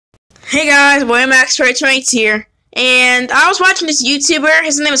Hey guys, Boy Max 20 here, and I was watching this YouTuber.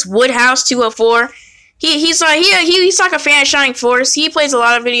 His name is Woodhouse204. He's like a fan of Shining Force. He plays a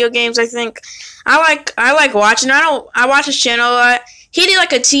lot of video games. I think I like watching. I watch his channel a lot. He did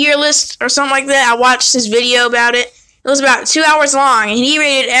like a tier list or something like that. I watched his video about it. It was about 2 hours long, and he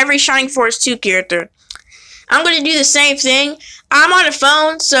rated every Shining Force 2 character. I'm gonna do the same thing. I'm on a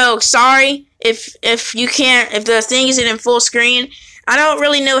phone, so sorry if the thing isn't in full screen. I don't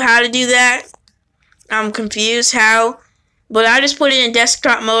really know how to do that. I'm confused how, but I just put it in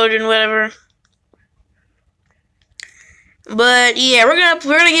desktop mode and whatever. But yeah, we're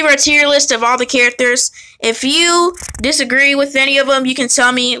gonna give our tier list of all the characters. If you disagree with any of them, you can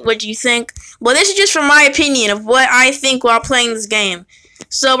tell me what you think. Well, this is just from my opinion of what I think while playing this game.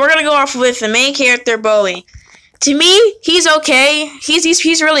 So we're gonna go off with the main character, Bowie. To me, he's okay.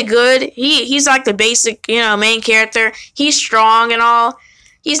 He's really good. He's like the basic, main character. He's strong and all.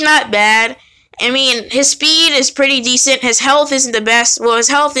 He's not bad. I mean, his speed is pretty decent. His health isn't the best. Well, his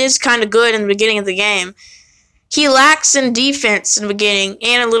health is kind of good in the beginning of the game. He lacks in defense in the beginning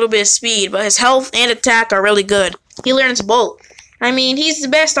and a little bit of speed, but his health and attack are really good. He learns both. I mean, he's the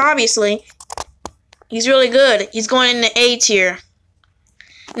best, obviously. He's really good. He's going into A tier.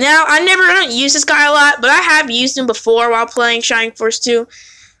 Now, I don't use this guy a lot, but I have used him before while playing Shining Force 2.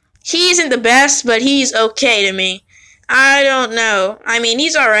 He isn't the best, but he's okay to me. I don't know. I mean,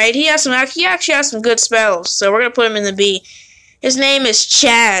 he's alright. He actually has some good spells, so we're gonna put him in the B. His name is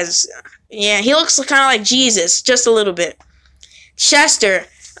Chaz. Yeah, he looks kind of like Jesus, just a little bit. Chester.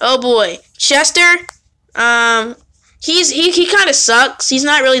 Oh boy. Chester, he kind of sucks. He's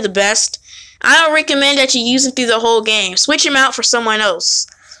not really the best. I don't recommend that you use him through the whole game. Switch him out for someone else.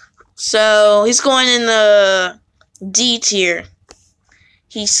 So, he's going in the D tier.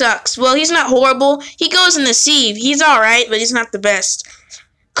 He sucks. Well, he's not horrible. He goes in the C. He's alright, but he's not the best.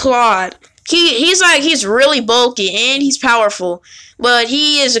 Claude. He's really bulky, and he's powerful. But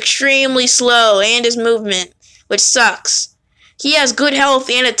he is extremely slow, and his movement, which sucks. He has good health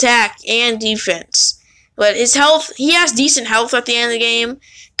and attack and defense. But his health, he has decent health at the end of the game.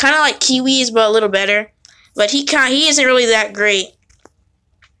 Kind of like Kiwi's, but a little better. But he isn't really that great.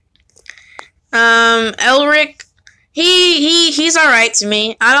 Elric, he's alright to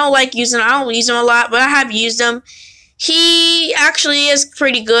me. I don't use him a lot, but I have used him. He actually is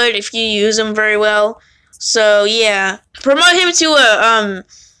pretty good if you use him very well. So yeah, promote him to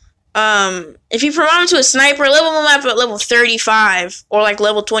if you promote him to a sniper, level him up at level 35 or like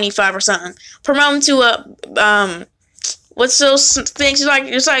level 25 or something. Promote him to a what's those things like?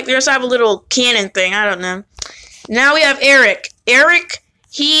 There's a little cannon thing. I don't know. Now we have Eric. Eric,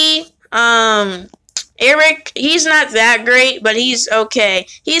 he's not that great, but he's okay.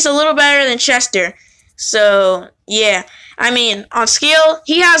 He's a little better than Chester. So, yeah. I mean, on skill,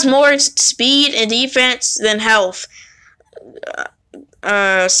 he has more speed and defense than health.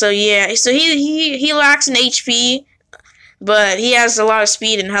 So yeah. So he lacks in HP, but he has a lot of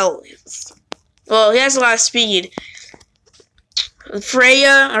speed and health. Well, he has a lot of speed.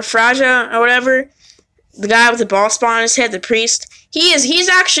 Freya, or Fraja, or whatever, the guy with the ball spawn on his head, the priest, he's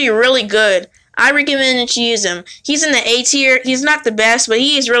actually really good. I recommend that you use him. He's in the A tier. He's not the best, but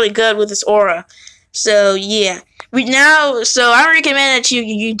he is really good with his aura. So, yeah. So I recommend that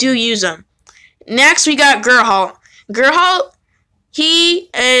you do use him. Next, we got Geralt. Geralt, he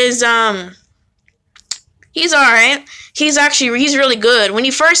is, he's alright. He's really good. When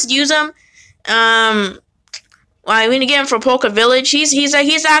you first use him, when you get him from Polka Village,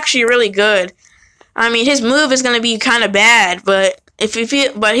 he's actually really good. I mean, his move is gonna be kind of bad, but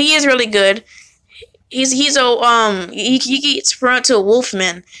but he is really good. He gets promoted to a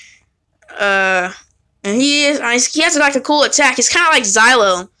Wolfman. And he has like a cool attack. He's kind of like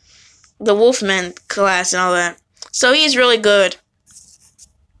Xylo, the Wolfman class and all that. So he's really good.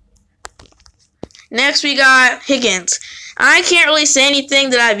 Next we got Higgins. I can't really say anything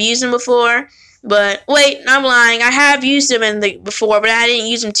that I've used him before. But, wait, I'm lying. I have used him before, but I didn't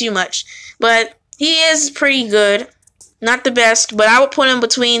use him too much. But he is pretty good. Not the best, but I would put him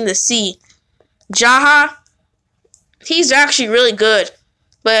between the C. Jaha, he's actually really good.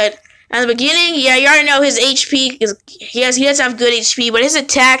 But at the beginning, yeah, you already know his HP. He does have good HP, but his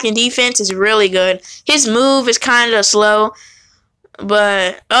attack and defense is really good. His move is kind of slow.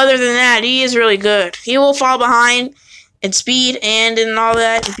 But other than that, he is really good. He will fall behind in speed and in all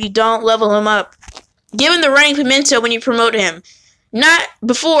that if you don't level him up. Give him the running pimento when you promote him. Not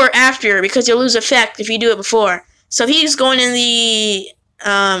before, after, because you'll lose effect if you do it before. So he's going in the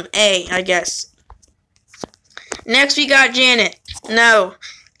A, I guess. Next we got Janet. No,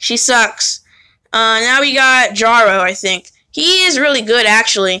 she sucks. Now we got Jaro, I think. He is really good,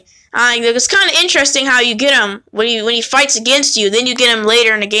 actually. It's kind of interesting how you get him when he fights against you. Then you get him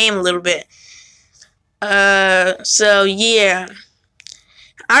later in the game a little bit. So yeah.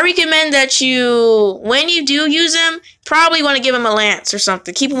 I recommend that when you do use him, probably want to give him a lance or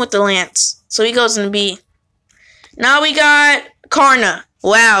something. Keep him with the lance. So he goes in B. Now we got Karna.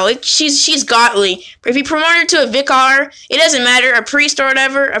 Wow, she's godly. If you promote her to a Vicar, it doesn't matter, a priest or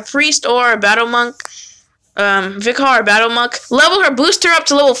whatever, a priest or a battle monk, Vicar or battle monk, level her, boost her up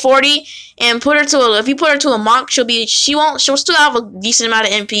to level 40, and if you put her to a monk, she'll still have a decent amount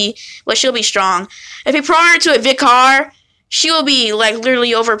of MP, but she'll be strong. If you promote her to a Vicar, she will be like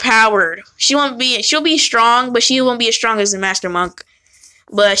literally overpowered. She'll be strong, but she won't be as strong as the Master Monk.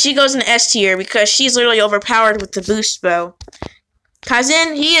 But she goes in S tier because she's literally overpowered with the boost bow.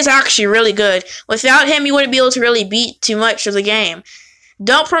 Kaizen, he is actually really good. Without him, you wouldn't be able to really beat too much of the game.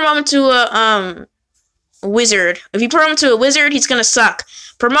 Don't promote him to a wizard. If you promote him to a wizard, he's gonna suck.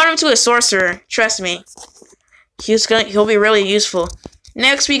 Promote him to a sorcerer. Trust me, he'll be really useful.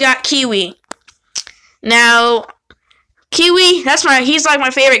 Next, we got Kiwi. Now, Kiwi, he's like my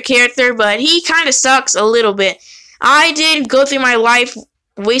favorite character, but he kind of sucks a little bit. I did go through my life,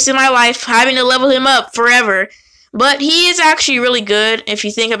 wasting my life having to level him up forever. But he is actually really good if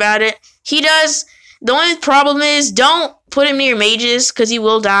you think about it. The only problem is don't put him near mages because he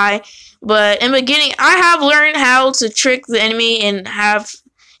will die. But in the beginning, I have learned how to trick the enemy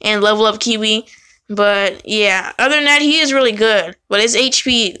and level up Kiwi. But yeah, other than that, he is really good. But his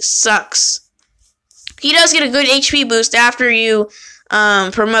HP sucks. He does get a good HP boost after you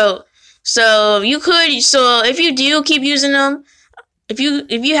promote. So if you do keep using him, if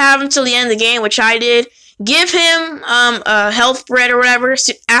you have him till the end of the game, which I did, give him a health bread or whatever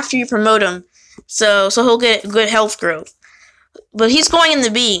after you promote him. So he'll get good health growth. But he's going in the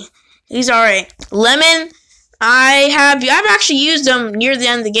B. He's alright. Lemon, I've actually used him near the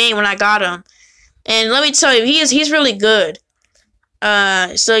end of the game when I got him. And let me tell you, he's really good.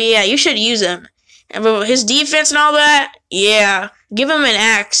 So yeah, you should use him. And his defense and all that, yeah. Give him an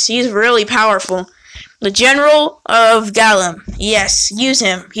axe. He's really powerful. The General of Gallim. Yes, use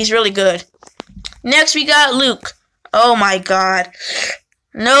him. He's really good. Next, we got Luke. Oh my god.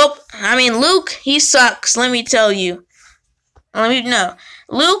 Nope. Luke, he sucks, let me tell you.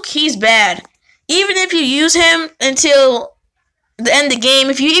 Luke, he's bad. Even if you use him until the end of the game,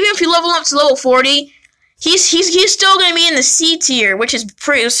 even if you level up to level 40, he's still going to be in the C tier, which is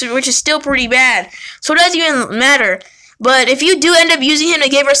still pretty bad. So it doesn't even matter. But if you do end up using him to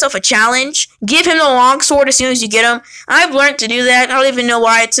give yourself a challenge, give him the longsword as soon as you get him. I've learned to do that. I don't even know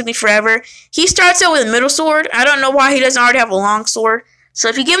why. It took me forever. He starts out with a middle sword. I don't know why he doesn't already have a longsword. So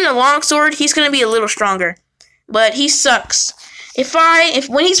if you give him the longsword, he's going to be a little stronger. But he sucks.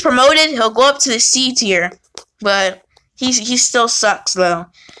 When he's promoted, he'll go up to the C tier. But he still sucks, though.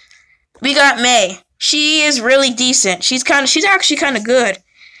 We got Mei. She is really decent. She's actually kind of good.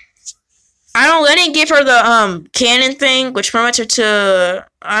 I didn't give her the cannon thing, which promotes her to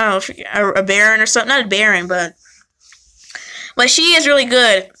a baron or something. Not a baron, but she is really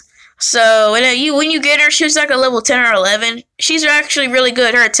good. So when you get her, she's like a level 10 or 11. She's actually really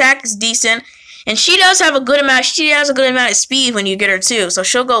good. Her attack is decent, and she has a good amount of speed when you get her too. So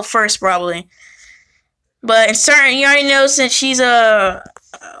she'll go first probably. But in certain, you already know since she is a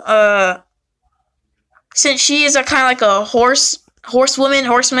kind of like a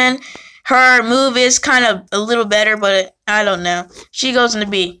horseman. Her move is kind of a little better, but I don't know. She goes into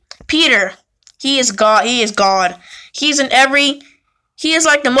B. Peter, he is God. He is God. He is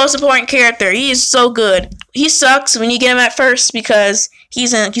like the most important character. He is so good. He sucks when you get him at first because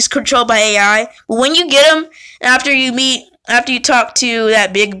he's controlled by AI. But when you get him, after you talk to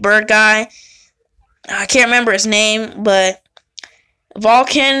that big bird guy, I can't remember his name, but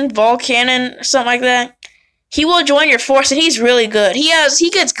Volcanon, something like that. He will join your force, and he's really good. He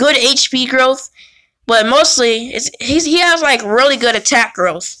gets good HP growth, but mostly he has like really good attack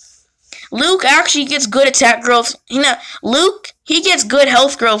growth. Luke actually gets good attack growth. Luke, he gets good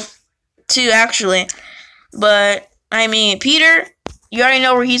health growth too, actually. But Peter, you already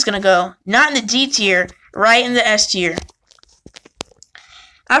know where he's gonna go. Not in the D tier, right in the S tier.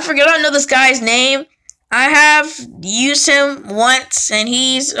 I don't know this guy's name. I have used him once, and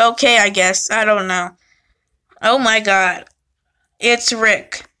he's okay, I guess. I don't know. Oh my god. It's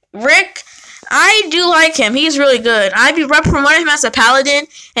Rick. Rick, I do like him. He's really good. I promoted him as a paladin,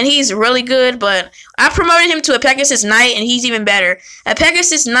 and he's really good, but I promoted him to a Pegasus Knight, and he's even better. A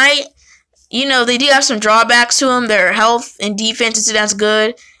Pegasus Knight, they do have some drawbacks to him. Their health and defense isn't as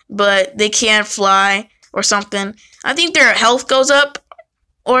good, but they can't fly or something. I think their health goes up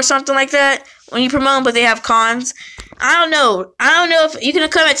or something like that when you promote them, but they have cons. I don't know. I don't know if you can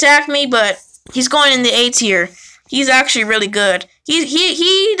come attack me, but he's going in the A tier. He's actually really good.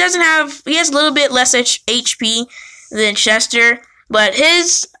 He doesn't have, he has a little bit less HP than Chester, but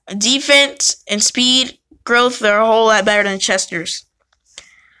his defense and speed growth are a whole lot better than Chester's.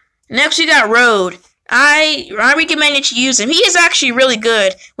 Next we got Road. I recommend that you use him. He is actually really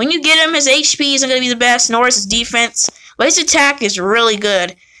good. When you get him, his HP isn't going to be the best, nor is his defense, but his attack is really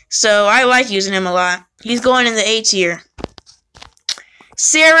good. So I like using him a lot. He's going in the A tier.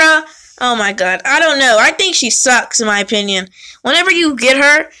 Sarah, oh my god, I don't know. I think she sucks in my opinion. Whenever you get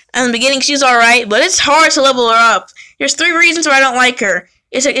her, in the beginning she's alright, but it's hard to level her up. There's 3 reasons why I don't like her.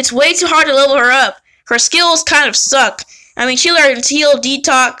 It's way too hard to level her up. Her skills kind of suck. I mean, she learns heal,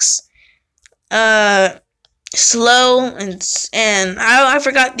 detox, slow, and I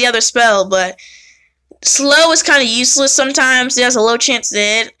forgot the other spell, but slow is kind of useless sometimes. It has a low chance to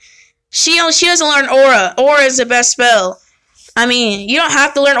hit. She doesn't learn aura. Aura is the best spell. I mean, you don't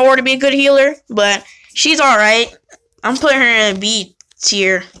have to learn aura to be a good healer, but she's alright. I'm putting her in a B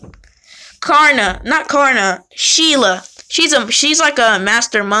tier. Sheila. She's like a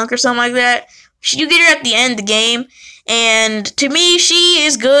master monk or something like that. You get her at the end of the game, and to me, she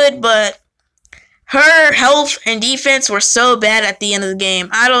is good, but her health and defense were so bad at the end of the game.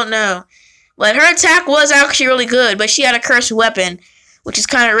 I don't know. But her attack was actually really good, but she had a cursed weapon, which is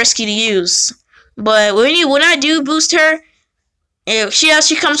kind of risky to use. But when I do boost her,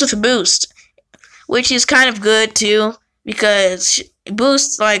 she comes with a boost, which is kind of good too, because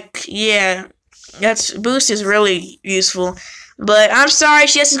boost, boost is really useful. But I'm sorry,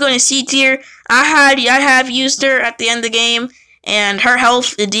 CS is going to C tier. I have used her at the end of the game, and her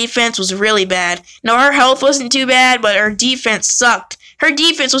health and defense was really bad. No, her health wasn't too bad, but her defense sucked. Her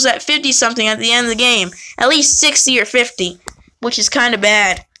defense was at 50-something at the end of the game. At least 60 or 50, which is kind of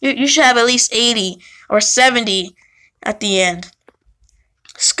bad. You should have at least 80 or 70 at the end.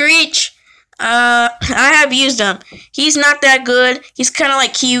 Screech, I have used him. He's not that good. He's kind of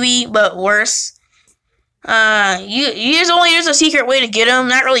like Kiwi, but worse. There's a secret way to get him.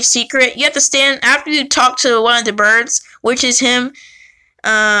 Not really secret. You have to stand after you talk to one of the birds, which is him.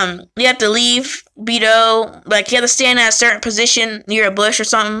 You have to leave Beto. Like, you have to stand at a certain position near a bush or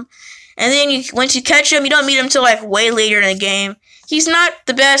something. And then once you catch him, you don't meet him till like way later in the game. He's not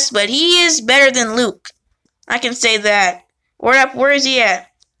the best, but he is better than Luke. I can say that. Where is he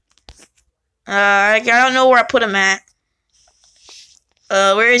at? I don't know where I put him at.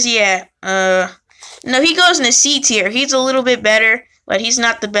 Where is he at? No, he goes in the C tier. He's a little bit better, but he's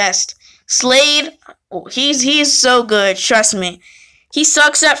not the best. Slade, he's so good, trust me. He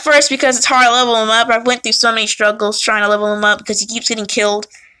sucks at first because it's hard to level him up. I've went through so many struggles trying to level him up because he keeps getting killed.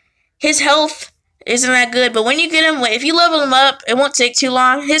 His health isn't that good, but when you get him, if you level him up, it won't take too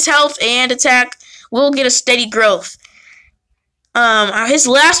long. His health and attack will get a steady growth. His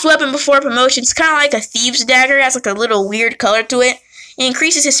last weapon before promotion is kind of like a thieves dagger. It has like a little weird color to it. It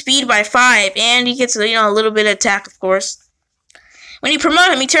increases his speed by 5, and he gets a little bit of attack, of course. When you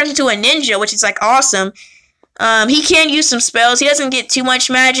promote him, he turns into a ninja, which is like awesome. He can use some spells. He doesn't get too much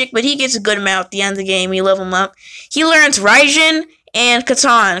magic, but he gets a good amount at the end of the game. You level him up. He learns Raijin and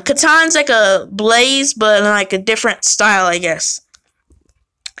Katan. Katan's like a blaze, but like a different style, I guess.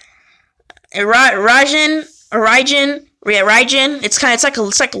 Raijin.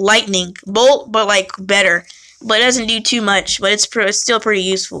 It's like lightning bolt, but like better. But it doesn't do too much. But it's still pretty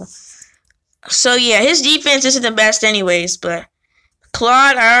useful. So yeah, his defense isn't the best, anyways. But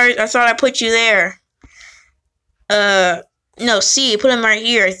Claude, I thought I put you there. No, C. Put him right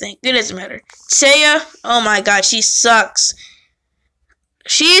here. I think it doesn't matter. Taya, oh my god, she sucks.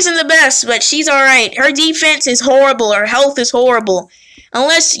 She isn't the best, but she's alright. Her defense is horrible. Her health is horrible.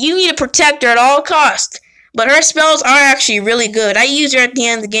 Unless you need to protect her at all costs. But her spells are actually really good. I use her at the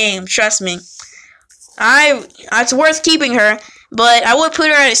end of the game. Trust me. It's worth keeping her, but I would put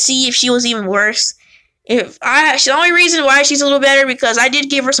her at a C if she was even worse. The only reason why she's a little better because I did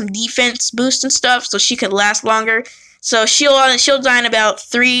give her some defense boost and stuff, so she could last longer. So she'll die in about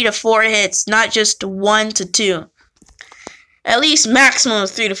 3 to 4 hits, not just 1 to 2. At least maximum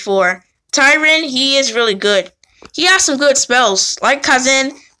of 3 to 4. Tyron, he is really good. He has some good spells, like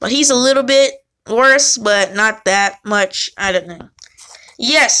Kazin, but he's a little bit worse, but not that much. I don't know.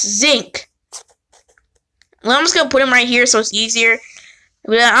 Yes, Zinc. Well, I'm just gonna put him right here so it's easier.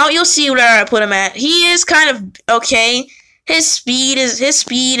 You'll see where I put him at. He is kind of okay. His speed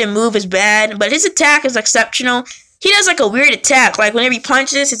and move is bad, but his attack is exceptional. He does like a weird attack, like whenever he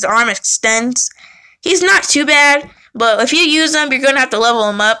punches, his arm extends. He's not too bad, but if you use him, you're gonna have to level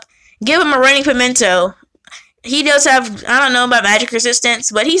him up. Give him a running pimento. He does have, I don't know about magic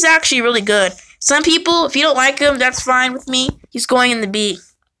resistance, but he's actually really good. Some people, if you don't like him, that's fine with me. He's going in the B.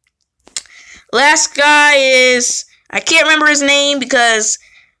 Last guy is, I can't remember his name because,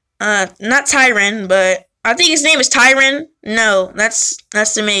 not Tyron, but I think his name is Tyron. No, that's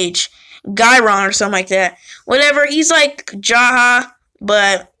the mage. Gyron or something like that. Whatever, he's like Jaha,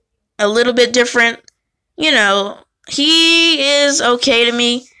 but a little bit different. You know, he is okay to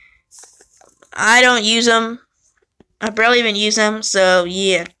me. I don't use him. I barely even use him, so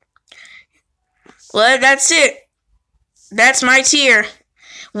yeah. Well, that's it. That's my tier.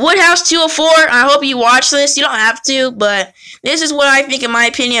 Woodhouse 204, I hope you watch this. You don't have to, but this is what I think, in my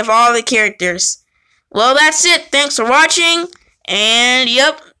opinion, of all the characters. Well, that's it. Thanks for watching, and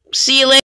yep, see you later.